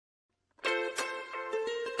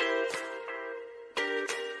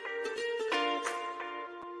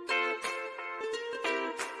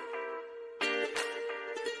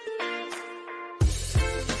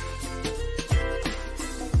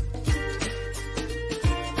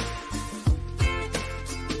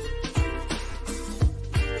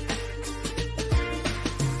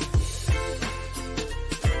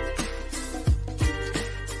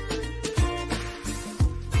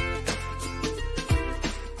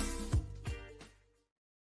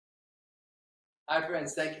Hi,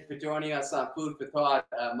 friends. Thank you for joining us on Food for Thought.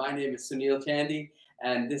 My name is Sunil Chandy,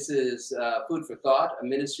 and this is Food for Thought, a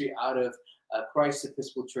ministry out of Christ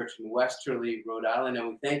Episcopal Church in Westerly, Rhode Island. And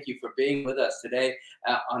we thank you for being with us today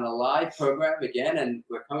on a live program again. And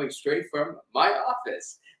we're coming straight from my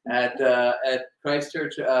office at Christ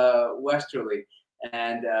Church Westerly.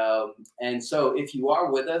 And so if you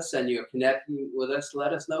are with us and you're connecting with us,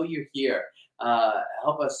 let us know you're here.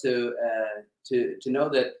 Help us to know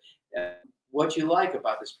that what you like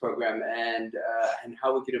about this program and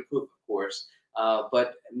how we could improve, of course.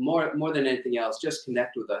 But more than anything else, just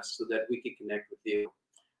connect with us so that we can connect with you.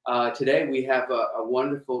 Today we have a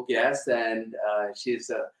wonderful guest, and she's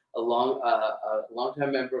a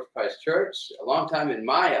long-time member of Christ Church, a long time in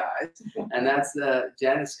my eyes, and that's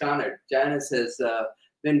Janice Skonord. Janice has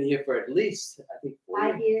been here for at least, I think,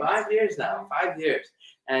 5 years now, 5 years.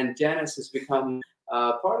 And Janice has become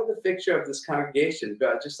part of the fixture of this congregation,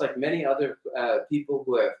 just like many other people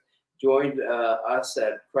who have joined us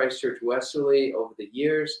at Christ Church Westerly over the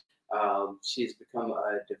years. She's become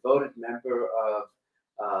a devoted member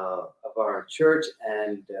of our church,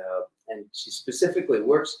 and she specifically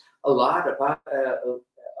works a lot about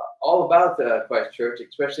all about Christ Church,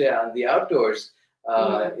 especially on the outdoors,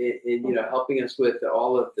 in helping us with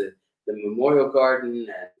all of the memorial garden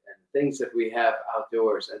and things that we have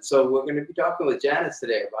outdoors. And so we're going to be talking with Janice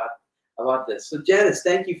today about this. So Janice,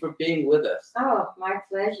 thank you for being with us. Oh, my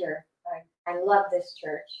pleasure. I love this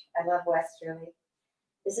church. I love Westerly.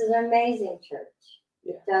 This is an amazing church.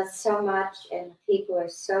 Yeah. It does so much, and people are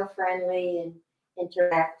so friendly and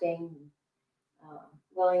interacting, and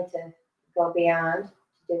willing to go beyond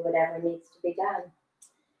to do whatever needs to be done.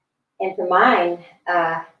 And for mine,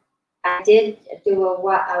 I did do a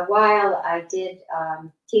while. I did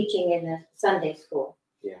teaching in the Sunday school,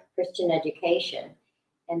 Christian education,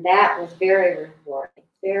 and that was very rewarding.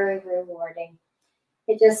 Very rewarding.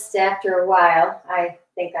 It just after a while, I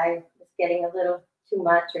think I was getting a little too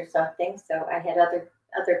much or something, so I had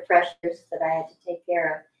other pressures that I had to take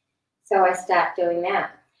care of. So I stopped doing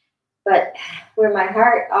that. But where my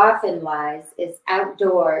heart often lies is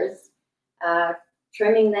outdoors.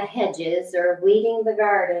 Trimming the hedges or weeding the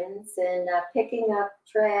gardens and picking up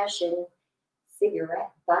trash and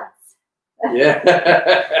cigarette butts. Yeah.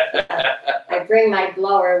 I bring my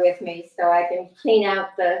blower with me so I can clean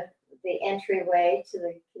out the entryway to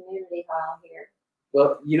the community hall here.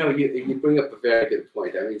 Well, you bring up a very good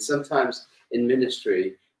point. I mean, sometimes in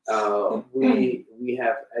ministry, we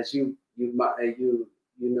have, as you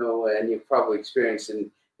know, and you've probably experienced in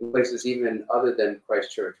places even other than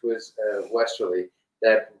Christ Church, was Westerly,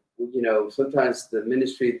 that sometimes the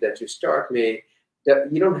ministry that you start that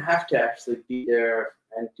you don't have to actually be there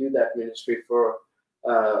and do that ministry for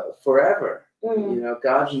forever.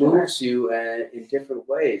 God moves you in different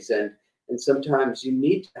ways, and sometimes you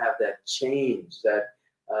need to have that change that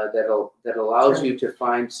allows you to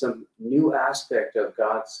find some new aspect of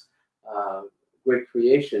God's great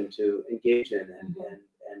creation to engage in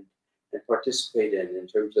and participate in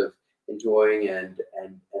terms of enjoying and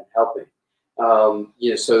helping.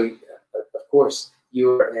 So of course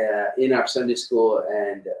you're in our Sunday school,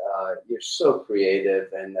 and you're so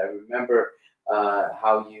creative. And I remember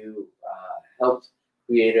how you helped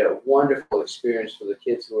create a wonderful experience for the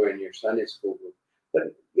kids who are in your Sunday school group.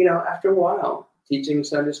 But after a while, teaching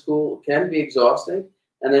Sunday school can be exhausting,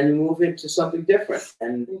 and then you move into something different.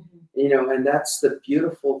 And and that's the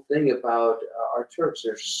beautiful thing about our church.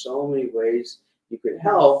 There's so many ways you can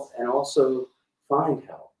help and also find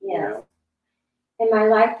help. Yes. And my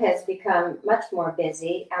life has become much more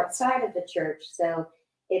busy outside of the church. So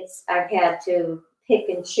I've had to pick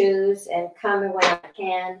and choose and come when I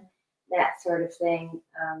can, that sort of thing.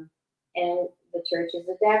 And the church is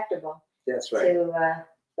adaptable. That's right. To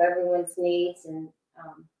everyone's needs. And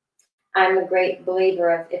I'm a great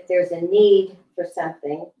believer of, if there's a need for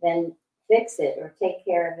something, then fix it or take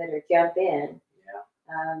care of it or jump in.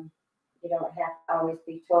 Yeah. You don't have to always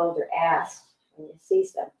be told or asked when you see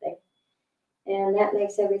something. And that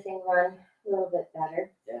makes everything run a little bit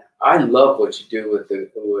better. Yeah, I love what you do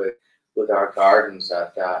with our gardens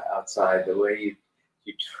outside. The way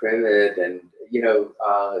you trim it, and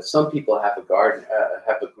some people have a garden,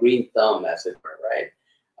 have a green thumb, as it were, right?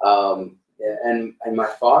 And my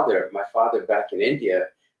father back in India,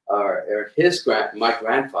 or my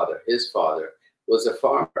grandfather, his father was a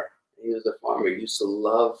farmer. He was a farmer. He used to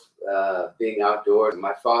love being outdoors.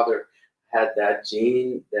 My father had that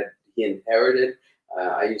gene that he inherited.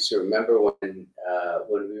 I used to remember when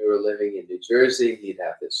we were living in New Jersey, he'd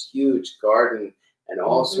have this huge garden and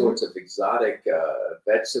all sorts of exotic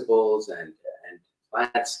vegetables and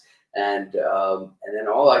plants And then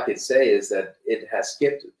all I could say is that it has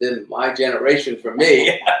skipped within my generation for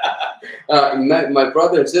me. My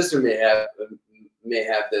brother and sister may have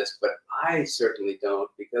this, but I certainly don't,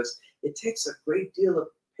 because it takes a great deal of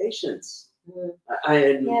patience.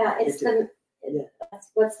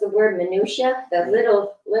 What's the word, minutia, the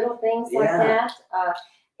little things like that.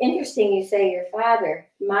 Interesting you say your father.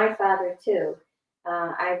 My father too.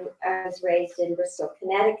 I was raised in Bristol,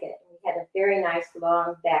 Connecticut. We had a very nice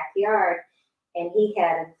long backyard, and he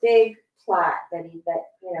had a big plot that he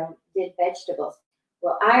did vegetables.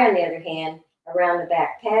 Well, I, on the other hand, around the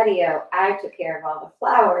back patio, I took care of all the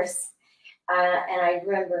flowers, and I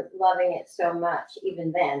remember loving it so much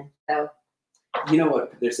even then. So, you know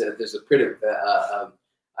what? There's a pretty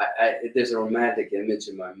there's a romantic image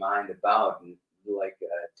in my mind about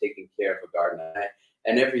taking care of a garden.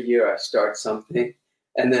 And every year I start something,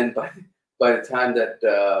 and then by the time that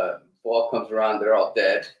fall comes around, they're all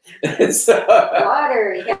dead. So,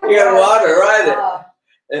 water, you got water, right?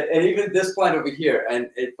 And even this plant over here, and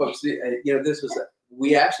folks, this was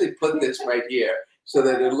we actually put this right here so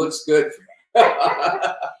that it looks good.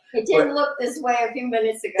 It didn't look this way a few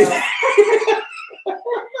minutes ago.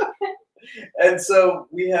 And so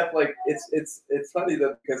we have it's funny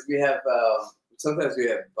though, because we have sometimes we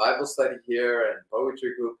have Bible study here and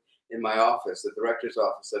poetry group in my office, the director's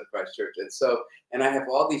office at Christ Church, and I have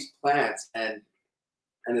all these plants, and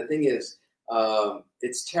the thing is,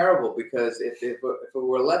 it's terrible, because if it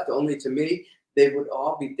were left only to me, they would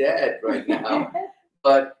all be dead right now.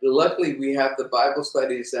 But luckily, we have the Bible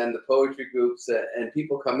studies and the poetry groups, and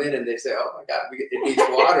people come in and they say, "Oh my God, it needs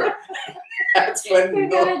water." That's when we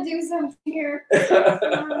gotta do something here.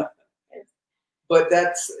 But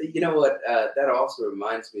that's that also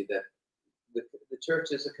reminds me that the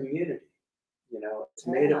church is a community. It's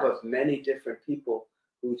made up of many different people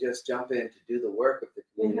who just jump in to do the work of the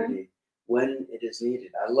community when it is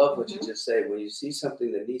needed. I love what you just say. When you see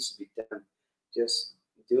something that needs to be done, just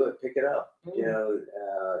do it, pick it up.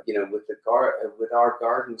 With our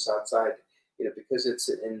gardens outside, because it's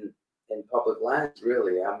in public lands,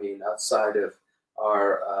 really. I mean, outside of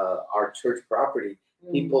our church property,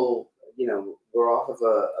 people, we're off of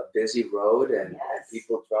a busy road, and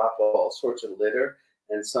people drop all sorts of litter.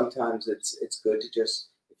 And sometimes it's good to just,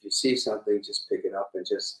 if you see something, just pick it up and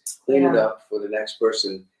just clean it up for the next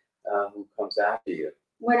person who comes after you.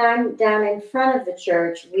 When I'm down in front of the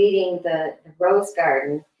church weeding the rose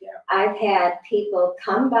garden, I've had people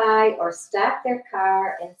come by or stop their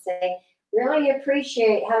car and say, "Really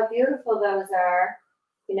appreciate how beautiful those are.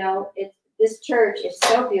 This church is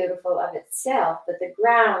so beautiful of itself, but the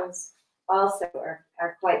grounds also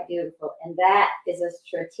are quite beautiful." And that is a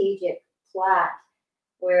strategic plot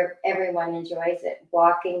where everyone enjoys it,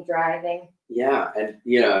 walking, driving. Yeah, and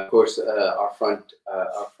of course, our front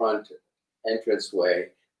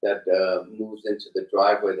entranceway that moves into the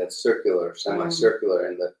driveway that's circular, semicircular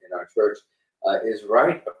in our church, is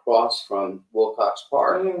right across from Wilcox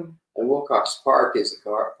Park. And Wilcox Park is a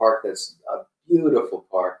park that's a beautiful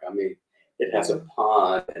park. I mean, it has a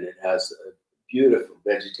pond, and it has a beautiful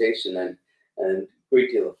vegetation and a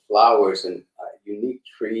great deal of flowers and unique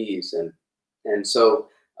trees, and so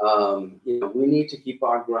we need to keep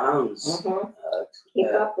our grounds keep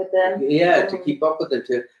up with them. To keep up with them,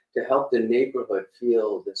 to help the neighborhood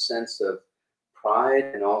feel the sense of pride,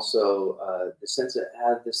 and also the sense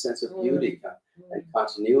of beauty and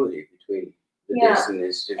continuity between the days and the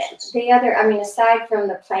institutions. The other, aside from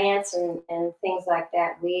the plants and things like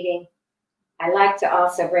that, weeding, I like to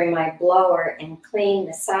also bring my blower and clean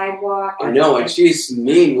the sidewalk. I know, and she's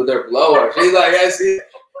mean with her blower. She's like, I see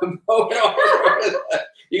mowing over.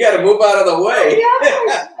 You got to move out of the way.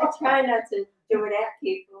 I try not to do it at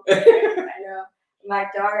people. I know. My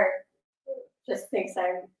daughter just thinks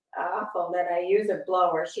I'm awful that I use a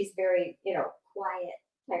blower. She's very, quiet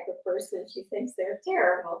type of person. She thinks they're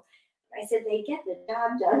terrible. I said, they get the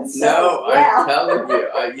job done so well. I'm telling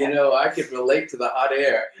you, I could relate to the hot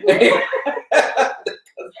air.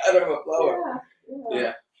 Out of a blower.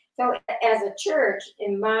 Yeah. So as a church,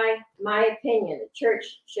 in my opinion, the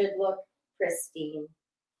church should look pristine.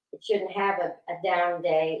 It shouldn't have a down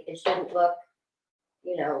day. It shouldn't look,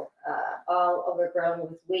 all overgrown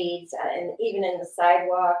with weeds, and even in the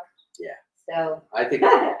sidewalk. Yeah. So I think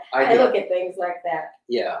I look at things like that.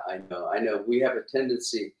 Yeah, I know. We have a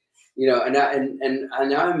tendency, and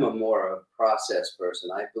I'm a more of a process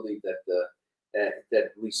person. I believe that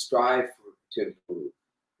that we strive to improve,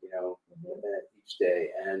 each day,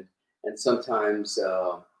 and sometimes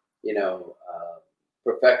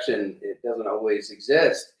perfection, it doesn't always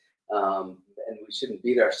exist, and we shouldn't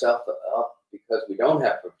beat ourselves up because we don't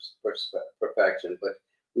have perfection. But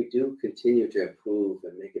we do continue to improve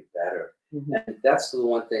and make it better. And that's the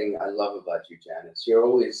one thing I love about you, Janice. You're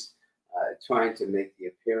always trying to make the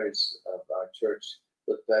appearance of our church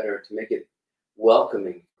look better, to make it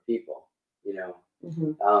welcoming for people. You know,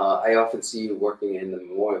 I often see you working in the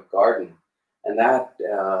Memorial Garden, and that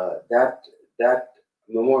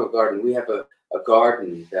Memorial Garden, we have a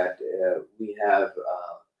garden that we have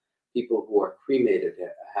people who are cremated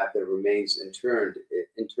have their remains interred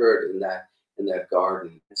in that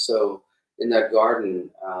garden. And so in that garden,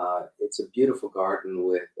 it's a beautiful garden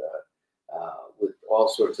with all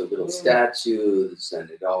sorts of little statues, and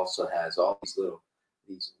it also has all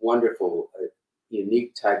these wonderful,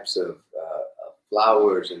 unique types of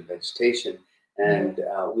flowers and vegetation. And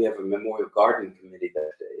we have a memorial garden committee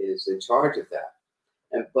that is in charge of that.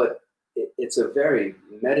 But it's a very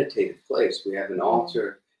meditative place. We have an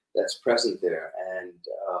altar that's present there, and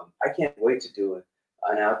I can't wait to do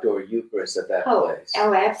an outdoor Eucharist at that place.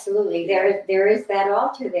 Oh, absolutely. There is that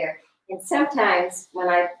altar there. And sometimes when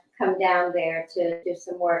I come down there to do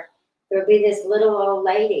some work, there'll be this little old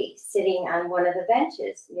lady sitting on one of the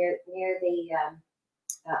benches near the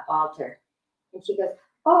altar. And she goes,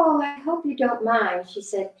 "Oh, I hope you don't mind." She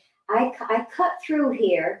said, I cut through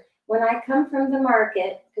here when I come from the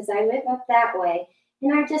market, because I live up that way,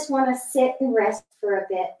 and I just want to sit and rest for a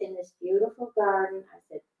bit in this beautiful garden. I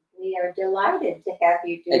said, "We are delighted to have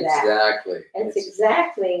you do that." Exactly. It's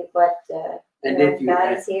exactly what God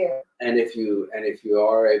is here. And if you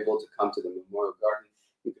are able to come to the Memorial Garden,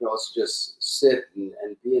 you can also just sit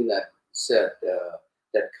and be in that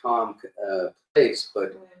calm place.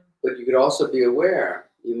 But you could also be aware.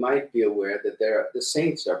 You might be aware that the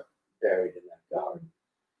saints are buried in that garden.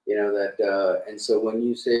 You know that, and so when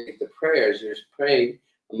you say the prayers, you're praying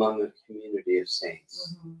among a community of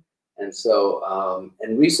saints. And so,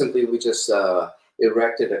 and recently we just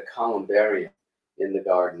erected a columbarium in the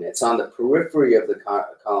garden. It's on the periphery of the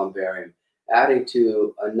columbarium, adding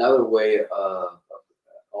to another way of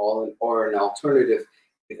an alternative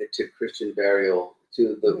to Christian burial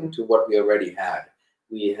to what we already had.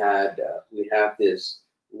 We have this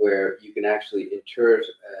where you can actually inter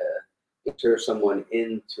someone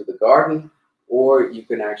into the garden, or you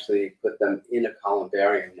can actually put them in a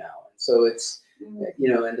columbarium now. And so it's, and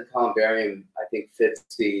the columbarium, I think,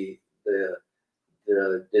 fits the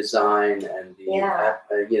design and the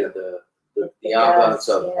ambiance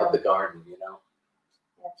of the garden,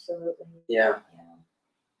 Absolutely. Yeah.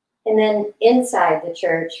 And then inside the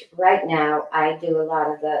church right now, I do a lot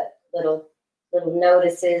of the little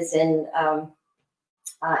notices and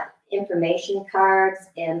information cards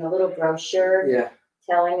and the little brochure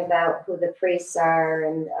telling about who the priests are,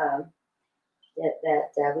 and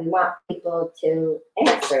that we want people to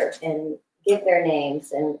answer and give their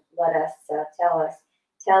names and let us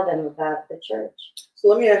tell them about the church. So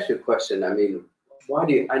let me ask you a question. I mean,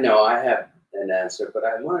 I know I have an answer, but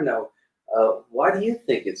I want to know, why do you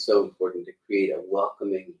think it's so important to create a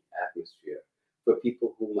welcoming atmosphere for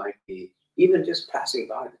people who might be even just passing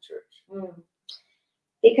by the church?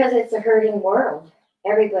 Because it's a hurting world.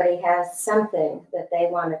 Everybody has something that they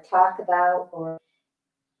want to talk about or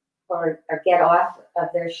get off of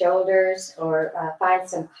their shoulders, or find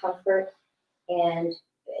some comfort. And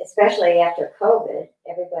especially after COVID,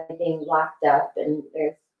 everybody being locked up, and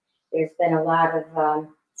there's been a lot of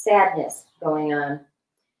sadness going on.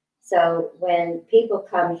 So when people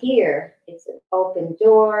come here, it's an open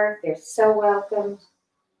door. They're so welcomed.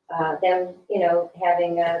 Them,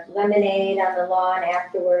 having a lemonade on the lawn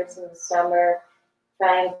afterwards in the summer,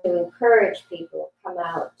 trying to encourage people to come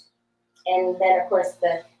out. And then, of course,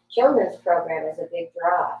 the children's program is a big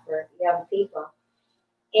draw for young people.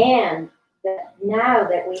 And now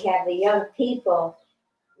that we have the young people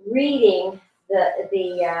reading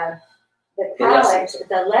the college,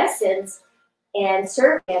 the lessons, and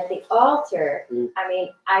serving at the altar, I mean,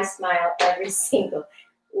 I smile every single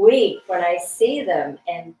week when I see them,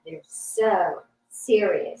 and they're so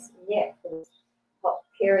serious. Nick was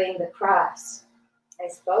carrying the cross. I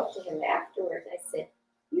spoke to him afterwards. I said,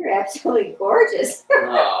 "You're absolutely gorgeous."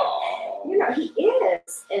 Oh. He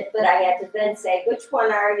is. But I had to then say, "Which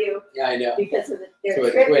one are you?" Yeah, I know. Because of their so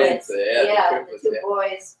triplets. The two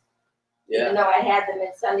boys. Yeah. Even though I had them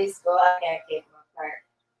in Sunday school, I can't keep them apart.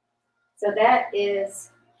 So that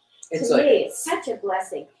is, to me, it's such a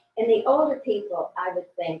blessing. And the older people, I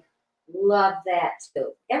would think, love that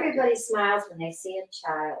too. Everybody smiles when they see a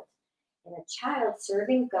child, and a child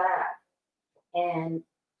serving God. And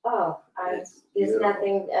there's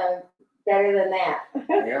nothing better than that.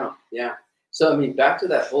 Yeah. So I mean, back to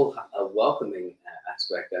that whole welcoming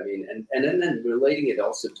aspect. I mean, and then relating it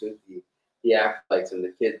also to the acolytes and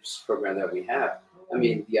the kids program that we have. I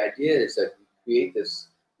mean, the idea is that we create this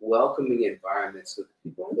welcoming environment so that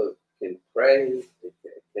people can pray, they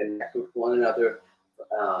can connect with one another,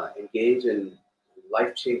 engage in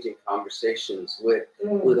life-changing conversations with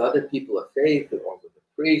other people of faith, or with a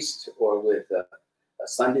priest, or with a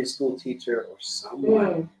Sunday school teacher, or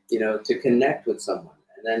someone, to connect with someone.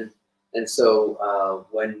 And so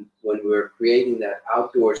when we're creating that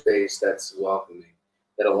outdoor space that's welcoming,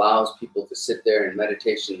 that allows people to sit there in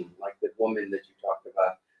meditation, like the woman that you talked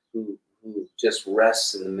about, who just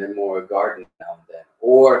rests in the Memorial Garden now and then,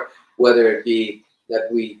 or whether it be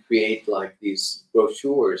that we create like these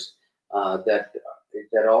brochures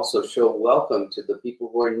that also show welcome to the people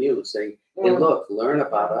who are new, saying, hey, look, learn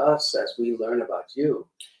about us as we learn about you.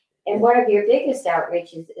 And one of your biggest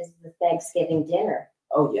outreaches is the Thanksgiving dinner.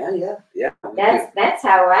 Oh, yeah. That's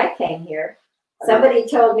how I came here. Somebody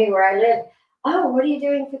told me where I live, oh, what are you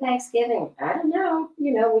doing for Thanksgiving? I don't know.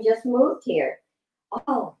 We just moved here.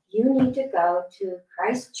 Oh, you need to go to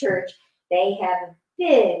Christ Church. They have a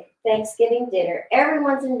big Thanksgiving dinner.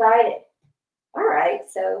 Everyone's invited. All right,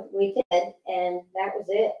 so we did, and that was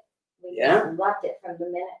it. We just loved it from the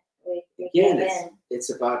minute we came in. It's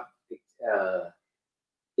about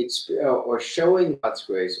or showing God's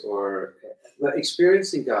grace, or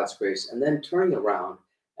experiencing God's grace, and then turning around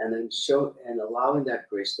and then allowing that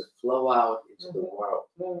grace to flow out into the world.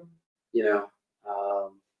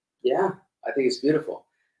 I think it's beautiful.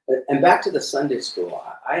 And back to the Sunday school,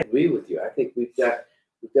 I agree with you. I think we've got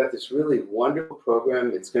this really wonderful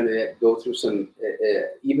program. It's going to go through some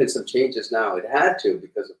even some changes now. It had to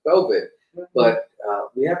because of COVID, but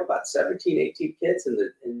we have about 17, 18 kids in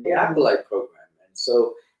the Acolyte program, and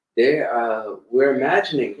so we're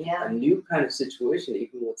imagining a new kind of situation,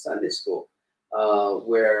 even with Sunday school,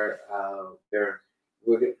 where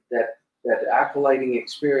that acolyting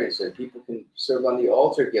experience, and people can serve on the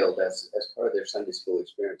altar guild as part of their Sunday school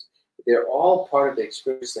experience. They're all part of the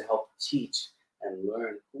experience to help teach and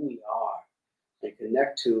learn who we are, and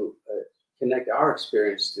connect our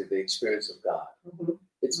experience to the experience of God.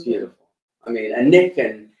 It's beautiful. I mean, and Nick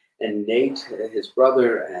and Nate, his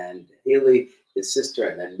brother, and Haley, his sister,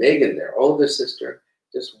 and then Megan, their older sister,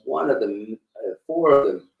 just one of the four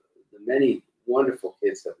of the many wonderful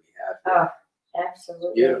kids that we have here. Oh,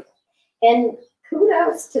 absolutely. Beautiful. And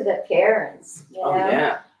kudos to the parents. Oh,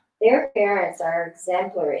 yeah. Their parents are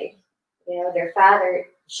exemplary. Their father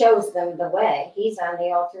shows them the way. He's on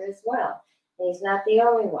the altar as well. And he's not the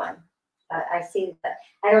only one. I see that.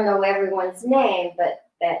 I don't know everyone's name, but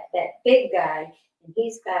that big guy, and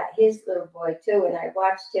he's got his little boy too. And I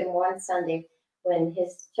watched him one Sunday when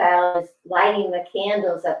his child was lighting the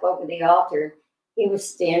candles up over the altar. He was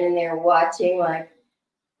standing there watching like,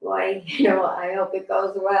 boy, I hope it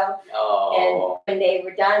goes well. Oh. And when they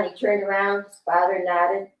were done, he turned around, his father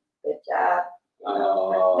nodded, good job.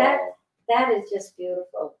 Oh. That is just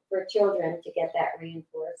beautiful for children to get that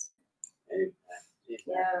reinforced. Amen.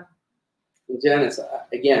 Yeah. And Janice,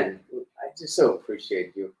 again, I just so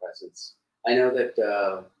appreciate your presence. I know that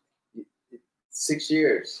 6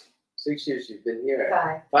 years you've been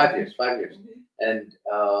here. 5 years. And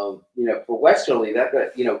for Westerly,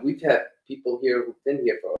 we've had people here who've been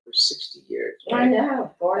here for over 60 years. Right? I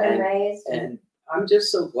know, born and raised. And I'm just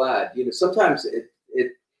so glad. Sometimes it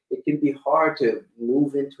can be hard to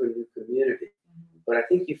move into a new community, but I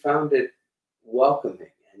think you found it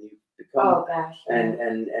welcoming, and you become. Oh gosh. And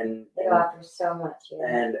it offers so much. Yeah.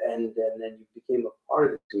 And then you became a part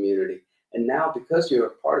of the community, and now because you're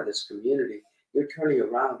a part of this community, you're turning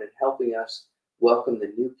around and helping us welcome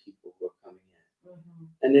the new people who are coming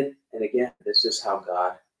in. And again, this is how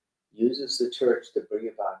God uses the church to bring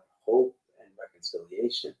about hope and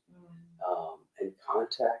reconciliation, and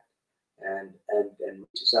contact, and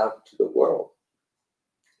reaches out to the world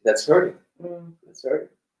that's hurting. That's hurting.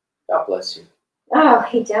 God bless you. Oh,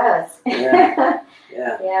 he does. Yeah.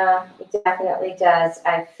 Yeah, he definitely does.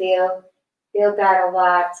 I feel God a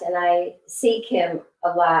lot, and I seek him a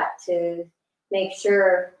lot to make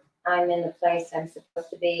sure I'm in the place I'm supposed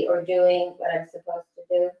to be, or doing what I'm supposed to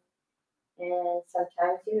do. And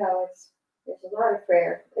sometimes, there's a lot of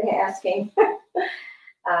prayer asking,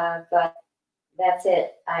 but that's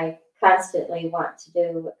it. I constantly want to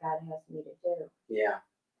do what God has me to do. Yeah,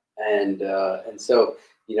 and so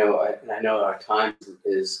I know our time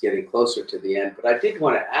is getting closer to the end, but I did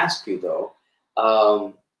want to ask you though.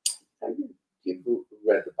 You've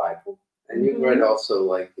read the Bible, and you've read also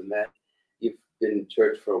like the men. You've been in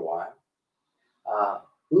church for a while.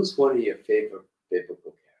 Who's one of your favorite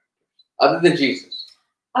biblical characters, other than Jesus?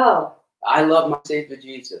 Oh, I love my Savior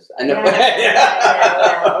Jesus. I know.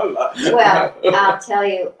 Yeah. Well, I'll tell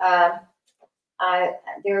you,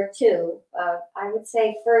 There are two. I would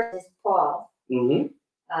say first is Paul.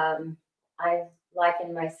 Mm-hmm. I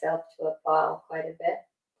liken myself to a Paul quite a bit.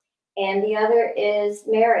 And the other is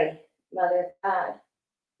Mary, Mother of God.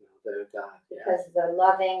 Mother of God, yeah. Because of the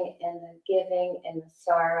loving and the giving and the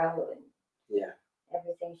sorrow and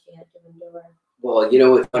everything she had to endure. Well, you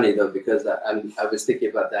know what's funny though, because I was thinking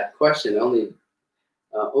about that question only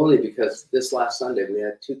because this last Sunday we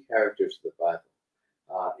had two characters of the Bible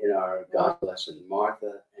in our God lesson,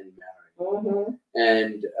 Martha and Mary. Mm-hmm.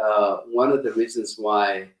 And one of the reasons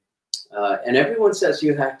why, and everyone says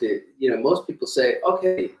you have to, most people say,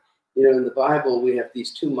 okay, in the Bible we have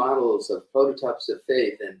these two models of prototypes of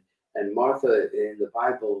faith, and Martha in the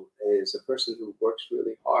Bible is a person who works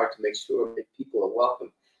really hard to make sure that people are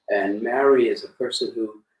welcome. And Mary is a person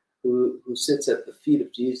who sits at the feet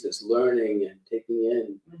of Jesus, learning and taking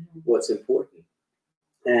in what's important.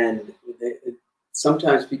 And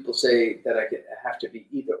sometimes people say that I have to be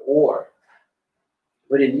either or.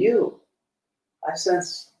 But in you, I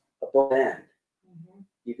sense a both and.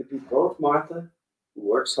 You could be both Martha, who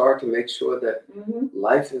works hard to make sure that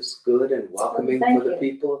life is good and welcoming for the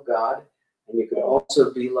people of God. And you could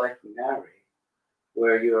also be like Mary,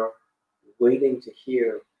 where you're waiting to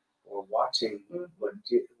hear or watching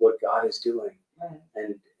what God is doing,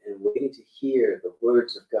 and waiting to hear the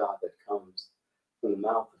words of God that comes from the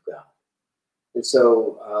mouth of God. And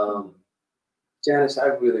so, Janice, I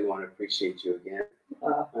really want to appreciate you again.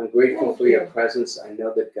 I'm grateful for your presence. I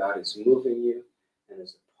know that God is moving you and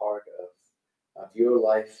is a part of your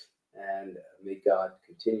life. And may God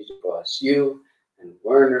continue to bless you and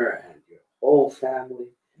Werner and your whole family.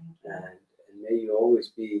 And may you always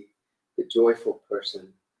be the joyful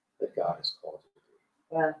person that God has called you to be.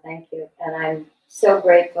 Well, thank you. And I'm so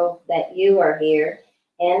grateful that you are here,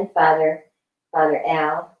 and Father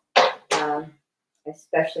Al. I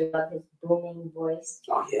especially love his booming voice.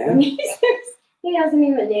 Oh, yeah? He doesn't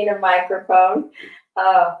even need a microphone.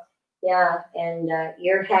 Oh, yeah. And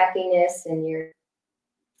your happiness and your,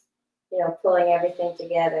 pulling everything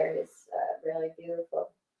together is really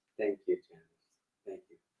beautiful. Thank you, Janice. Thank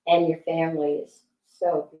you. And your family is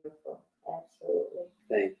so beautiful. Absolutely.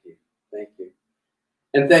 Thank you. Thank you.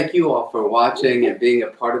 And thank you all for watching and being a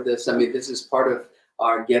part of this. I mean, this is part of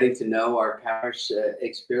our getting to know our parish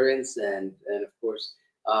experience. And of course,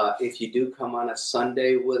 if you do come on a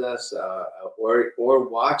Sunday with us or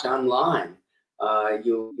watch online,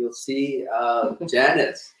 you'll see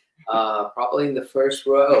Janice probably in the first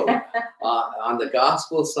row on the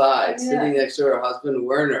gospel side, sitting next to her husband,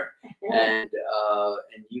 Werner. And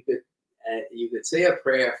you could say a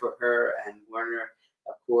prayer for her and Werner,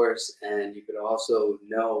 of course, and you could also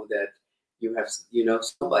know that you have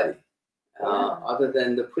somebody other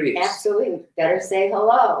than the priest. Absolutely, better say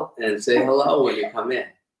hello. And say hello when you come in.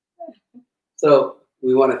 So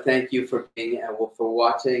we want to thank you for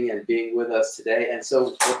watching and being with us today. And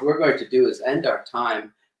so what we're going to do is end our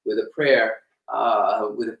time with a prayer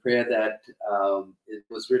that it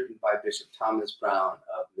was written by Bishop Thomas Brown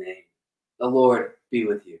of Maine. The Lord be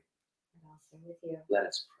with you. And also with you. Let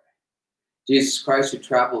us pray. Jesus Christ, who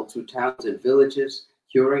traveled through towns and villages,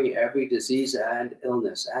 curing every disease and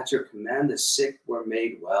illness, at your command the sick were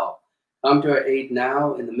made well. Come to our aid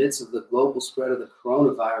now in the midst of the global spread of the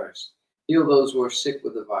coronavirus. Heal those who are sick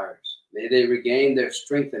with the virus. May they regain their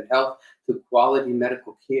strength and health through quality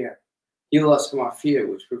medical care. Heal us from our fear,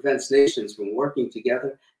 which prevents nations from working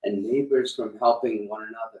together and neighbors from helping one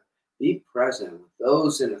another. Be present with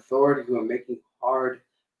those in authority who are making hard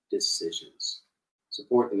decisions.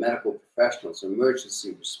 Support the medical professionals,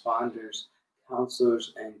 emergency responders,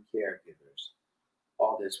 counselors, and caregivers.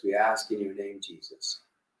 All this we ask in your name, Jesus.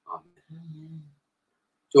 Amen.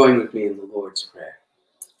 Join with me in the Lord's Prayer.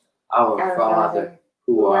 Our Father,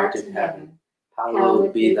 who art in heaven,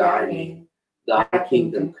 hallowed be thy name. Thy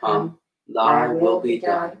kingdom come, thy will be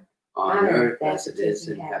done, on earth as it is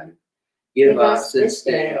in heaven. Give us this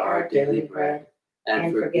day our daily bread,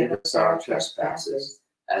 and forgive us our trespasses,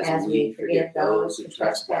 as we forgive those who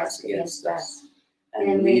trespass against us.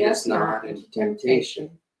 And lead us not into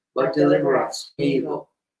temptation, but deliver us from evil.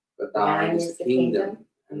 For thine is the kingdom,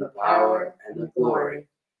 and the power, and the glory,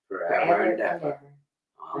 forever and ever.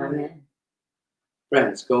 Amen.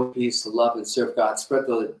 Friends, go in peace to love and serve God. Spread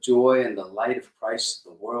the joy and the light of Christ to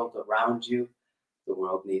the world around you. The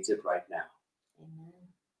world needs it right now. Amen.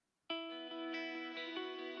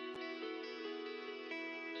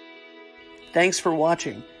 Thanks for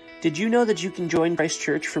watching. Did you know that you can join Christ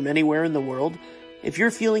Church from anywhere in the world? If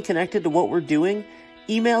you're feeling connected to what we're doing,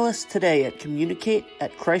 email us today at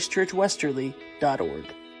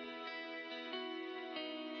communicate@christchurchwesterly.org.